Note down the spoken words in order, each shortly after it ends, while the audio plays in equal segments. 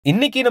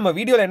இன்னைக்கு நம்ம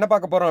வீடியோல என்ன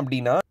பார்க்க போறோம்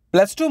அப்படின்னா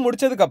 +2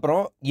 முடிச்சதுக்கு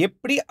அப்புறம்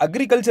எப்படி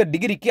அக்ரிகல்ச்சர்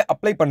டிகிரிக்கு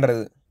அப்ளை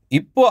பண்றது.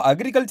 இப்போ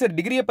அக்ரிகல்ச்சர்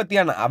டிகிரியை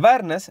பத்தியான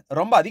அவேர்னஸ்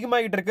ரொம்ப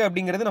அதிகமாகிட்டு இருக்கு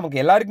அப்படிங்கிறது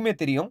நமக்கு எல்லாருக்குமே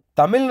தெரியும்.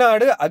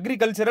 தமிழ்நாடு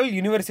அக்ரிகல்ச்சரல்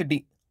யூனிவர்சிட்டி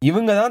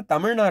இவங்க தான்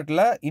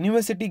தமிழ்நாட்டில்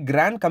university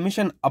grant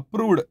commission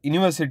approved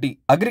university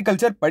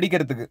agriculture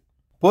படிக்கிறதுக்கு.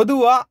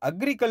 பொதுவா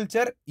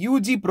அக்ரிகல்ச்சர்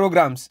யூஜி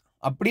ப்ரோக்ராம்ஸ்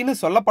அப்படின்னு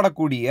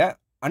சொல்லப்படக்கூடிய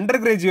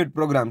அண்டர் கிராஜுவேட்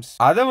ப்ரோக்ராம்ஸ்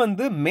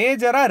அதை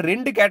மேஜரா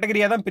 2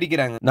 கேட்டகரியா தான்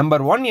பிரிக்கிறாங்க.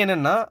 நம்பர் 1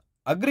 என்னன்னா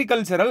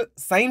அக்ரிகல்ச்சரல்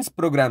சயின்ஸ்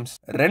ப்ரோக்ராம்ஸ்,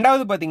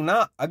 ரெண்டாவது பாத்தீங்கன்னா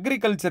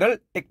அக்ரிகல்ச்சரல்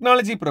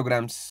டெக்னாலஜி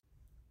ப்ரோக்ராம்ஸ்.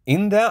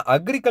 இந்த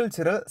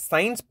அக்ரிகல்ச்சரல்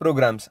சயின்ஸ்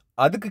ப்ரோக்ராம்ஸ்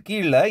அதுக்கு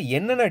கீழே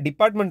என்னென்ன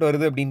டிபார்ட்மெண்ட்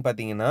வருது அப்படின்னு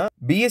பாத்தீங்கன்னா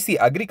B.Sc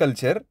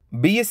அக்ரிகல்ச்சர்,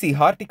 B.Sc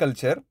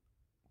ஹார்டிகல்ச்சர்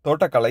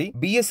தோட்டக்கலை,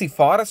 B.Sc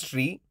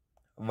ஃபாரஸ்ட்ரி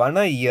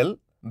வன இயல்,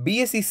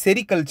 B.Sc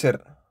செரிகல்ச்சர்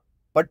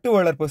பட்டு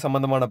வளர்ப்பு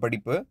சம்பந்தமான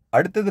படிப்பு,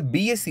 அடுத்தது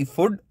B.Sc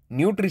food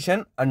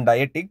nutrition and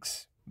dietetics,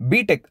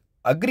 B.Tech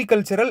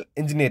agricultural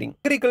engineering,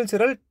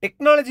 agricultural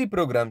technology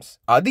programs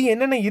அது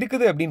என்னென்ன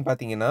இருக்குது அப்படின்னு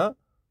பாத்தீங்கன்னா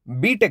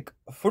B.Tech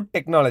food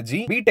technology,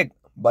 B.Tech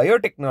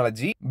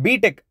biotechnology,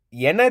 B.Tech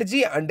energy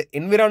and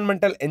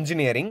environmental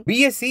engineering,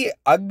 B.Sc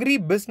agri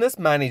business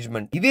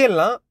management.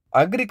 இதெல்லாம்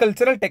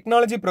அக்ரிகல்ச்சரல்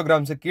டெக்னாலஜி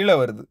ப்ரோக்ராம்ஸ் கீழே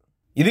வருது.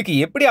 இதுக்கு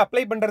எப்படி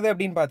அப்ளை பண்றது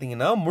அப்படின்னு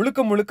பாத்தீங்கன்னா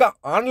முழுக்க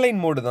ஆன்லைன்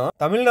மோடு தான்.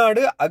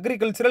 தமிழ்நாடு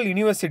அக்ரிகல்ச்சரல்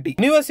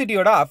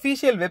யூனிவர்சிட்டியோட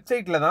அபிஷியல்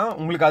வெப்சைட்ல தான்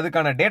உங்களுக்கு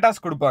அதுக்கான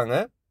டேட்டாஸ் கொடுப்பாங்க.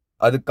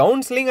 அது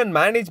கவுன்சிலிங் அண்ட்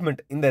மேனேஜ்மெண்ட்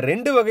இந்த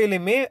 2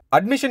 வகையிலுமே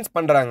அட்மிஷன்ஸ்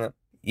பண்றாங்க.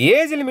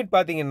 ஏஜ் லிமிட்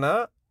பாத்தீங்கன்னா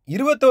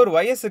 21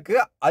 வயசுக்கு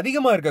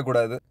அதிகமா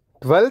இருக்கக்கூடாது.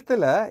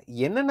 12th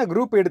என்னென்ன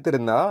குரூப்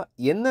எடுத்திருந்தா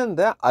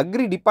எந்தெந்த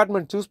அக்ரி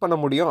டிபார்ட்மெண்ட் சூஸ் பண்ண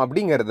முடியும்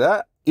அப்படிங்கறத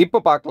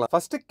இப்ப பார்க்கலாம்.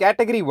 First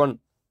category 1.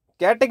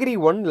 கேட்டகரி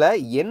 1ல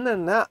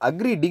என்னென்ன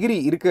அக்ரி டிகிரி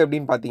இருக்கு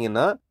அப்படின்னு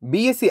பாத்தீங்கன்னா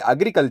B.Sc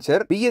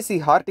agriculture, B.Sc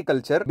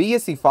horticulture,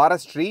 B.Sc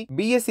forestry,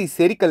 B.Sc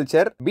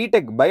sericulture,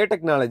 B.Tech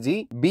biotechnology,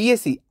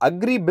 B.Sc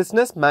agri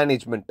business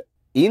management.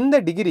 இந்த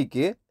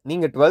டிகிரிக்கு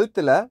நீங்க 12th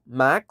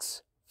maths,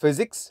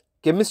 physics,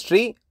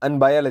 chemistry and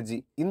biology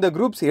இந்த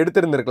குரூப்ஸ்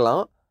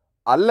எடுத்திருந்திருக்கலாம்.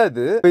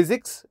 அல்லது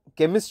physics,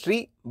 chemistry,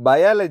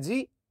 biology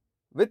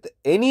with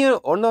any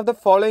one of the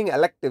following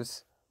electives.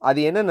 அது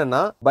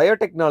என்னென்னா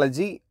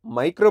biotechnology,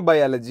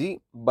 microbiology,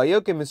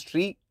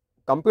 biochemistry,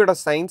 computer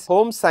science,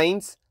 home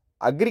science,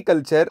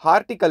 agriculture,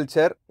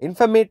 horticulture,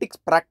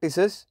 informatics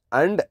practices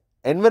and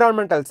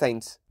environmental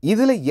science.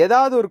 இதுல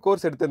ஏதாவது ஒரு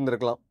course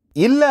எடுத்திருந்திருக்கலாம்.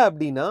 இல்ல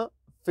அப்படின்னா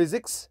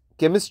physics,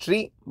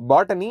 chemistry,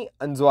 botany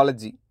and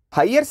zoology.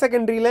 Higher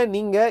செகண்டரியில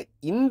நீங்க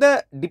இந்த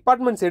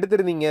departments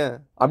எடுத்திருந்தீங்க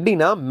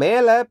அப்படின்னா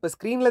மேல இப்ப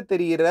ஸ்கிரீன்ல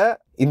தெரிகிற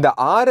இந்த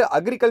 6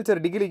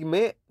 அக்ரிகல்ச்சர்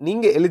டிகிரிக்குமே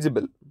நீங்க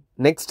எலிஜிபிள்.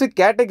 Next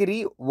category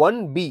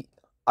 1B.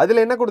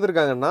 அதுல என்ன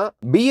கொடுத்துருக்காங்கன்னா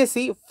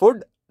B.Sc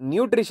food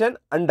nutrition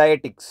and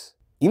dietetics.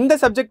 இந்த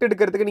சப்ஜெக்ட்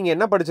எடுக்கிறதுக்கு நீங்க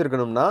என்ன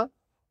படிச்சிருக்கணும்னா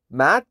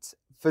maths,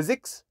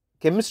 physics,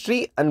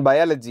 chemistry and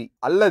biology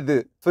அல்லது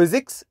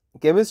physics,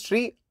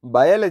 chemistry,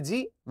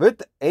 biology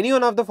with any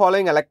one of the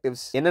following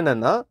electives.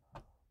 என்னென்னா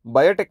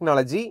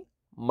biotechnology,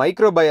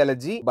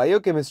 microbiology,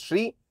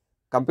 biochemistry,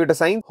 computer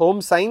science,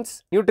 home science,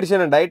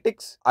 nutrition and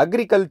dietetics,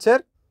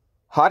 agriculture,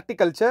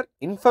 horticulture,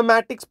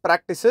 informatics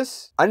practices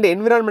and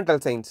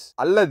environmental science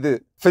அல்லது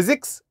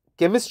physics,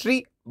 chemistry,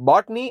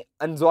 botany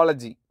and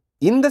zoology.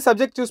 இந்த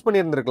subject choose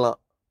பண்ணியிருந்திருக்கலாம்.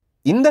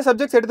 இந்த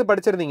subjects எடுத்து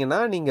படிச்சிருந்தீங்கன்னா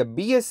நீங்க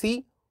B.Sc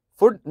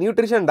food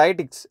nutrition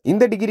dietetics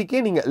இந்த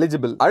டிகிரிக்கே நீங்க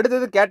eligible.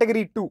 அடுத்தது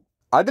category 2.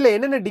 அதுல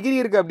என்னென்ன டிகிரி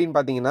இருக்கு அப்படின்னு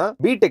பாத்தீங்கன்னா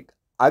B.Tech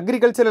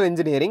agricultural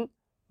engineering,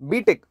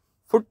 B.Tech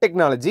food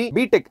technology,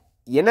 B.Tech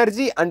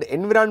energy and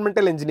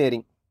environmental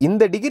engineering.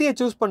 இந்த டிகிரியை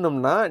சூஸ்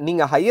பண்ணோம்னா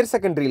நீங்க higher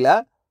செகண்டரியில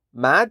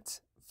maths,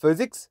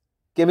 physics,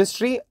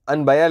 chemistry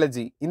and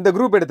biology இந்த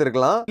குரூப்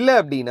எடுத்திருக்கலாம். இல்ல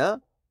அப்படின்னா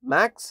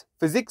maths,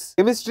 physics,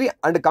 chemistry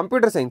and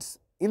computer science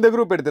இந்த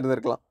குரூப்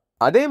எடுத்திருந்திருக்கலாம்.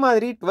 அதே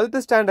மாதிரி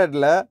 12th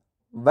ஸ்டாண்டர்ட்ல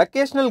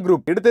வொகேஷனல்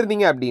குரூப்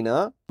எடுத்திருந்தீங்க அப்படின்னா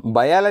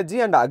biology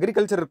and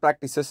agricultural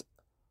practices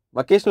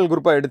vocational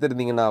குரூப்பா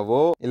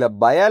எடுத்திருந்தீங்கன்னாவோ இல்ல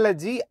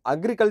பயாலஜி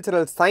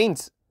அக்ரிகல்ச்சரல்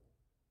சயின்ஸ்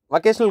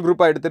வொகேஷனல்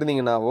குரூப்பா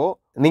எடுத்திருந்தீங்கன்னாவோ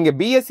நீங்க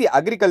B.Sc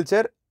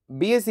agriculture,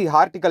 B.Sc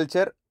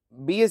horticulture,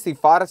 B.Sc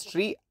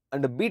forestry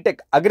and B.Tech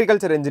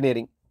agriculture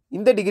engineering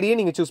இந்த டிகிரியை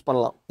நீங்க சூஸ்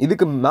பண்ணலாம்.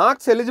 இதுக்கு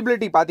மார்க்ஸ்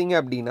எலிஜிபிலிட்டி பாத்தீங்க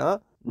அப்படின்னா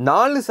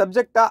 4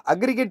 சப்ஜெக்டா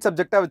அக்ரிகேட்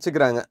சப்ஜெக்டா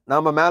வச்சுக்கிறாங்க.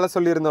 நாம மேல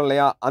சொல்லியிருந்தோம்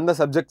இல்லையா அந்த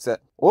சப்ஜெக்ட்ஸ்.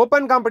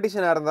 ஓப்பன்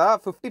காம்படிஷனா இருந்தா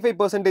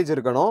 55%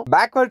 இருக்கணும்,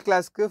 பேக்வர்ட்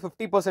கிளாஸ்க்கு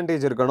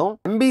 50% இருக்கணும்,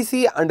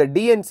 MBC அண்ட்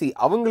DNC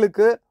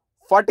அவங்களுக்கு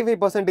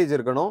 45%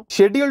 இருக்கணும்,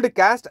 scheduled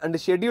caste and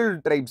scheduled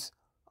tribes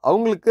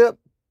அவங்களுக்கு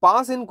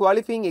பாஸ் இன்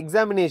குவாலிஃபையிங்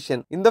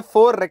எக்ஸாமினேஷன் இந்த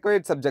 4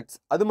 ரெக்வயர்ட் சப்ஜெக்ட்ஸ்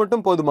அது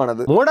மட்டும்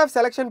போதுமானது. மோட் ஆஃப்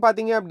செலக்ஷன்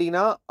பாத்தீங்க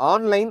அப்படின்னா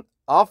online,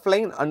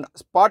 offline and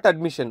spot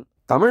admission.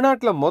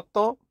 தமிழ்நாட்டில்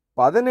மொத்தம்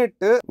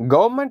 18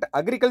 கவர்மெண்ட்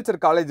அக்ரிகல்ச்சர்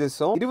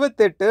காலேஜஸும்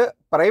 28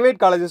 பிரைவேட்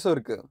காலேஜஸும்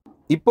இருக்கு.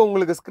 இப்போ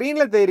உங்களுக்கு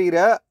ஸ்கிரீன்ல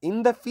தெரிகிற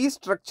இந்த ஃபீஸ்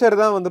ஸ்ட்ரக்சர்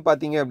தான்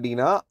பாத்தீங்க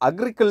அப்படின்னா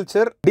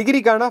agriculture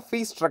டிகிரிக்கான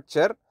fees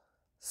structure.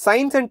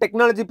 Science and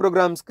technology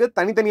ப்ரோக்ராம்ஸ்க்கு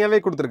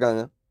தனித்தனியாவே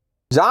கொடுத்துருக்காங்க.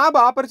 ஜாப்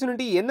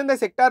ஆப்பர்ச்சுனிட்டி எந்தெந்த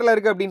செக்டார்ல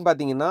இருக்கு அப்படின்னு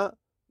பாத்தீங்கன்னா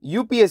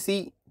UPSC,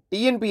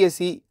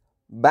 TNPSC,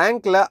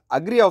 பேங்க்ல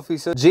agri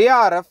officer,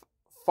 JRF,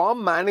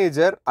 form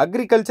manager,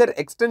 agriculture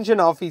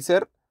extension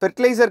officer,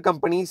 fertiliser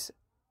companies,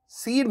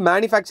 seat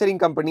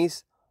manufacturing companies,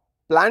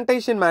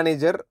 plantation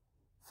manager,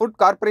 food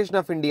corporation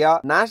of India,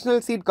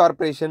 national seat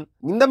corporation,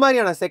 இந்த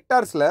மாதிரியான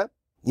செக்டார்ஸில்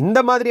இந்த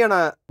மாதிரியான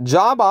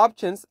ஜாப்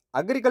ஆப்ஷன்ஸ்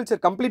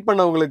அக்ரிகல்ச்சர் கம்ப்ளீட்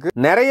பண்ணவங்களுக்கு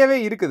நிறையவே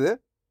இருக்குது.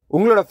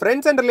 உங்களோட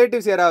ஃப்ரெண்ட்ஸ் அண்ட்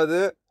ரிலேட்டிவ்ஸ் யாராவது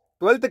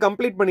 12th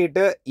கம்ப்ளீட்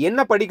பண்ணிட்டு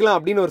என்ன படிக்கலாம்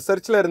அப்படின்னு ஒரு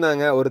சர்ச்சில்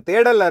இருந்தாங்க, ஒரு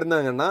தேடலில்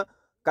இருந்தாங்கன்னா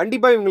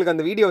கண்டிப்பாக இவங்களுக்கு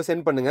அந்த வீடியோவை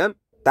சென்ட் பண்ணுங்கள்.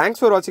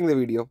 தேங்க்ஸ் ஃபார் வாட்சிங் த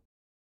வீடியோ.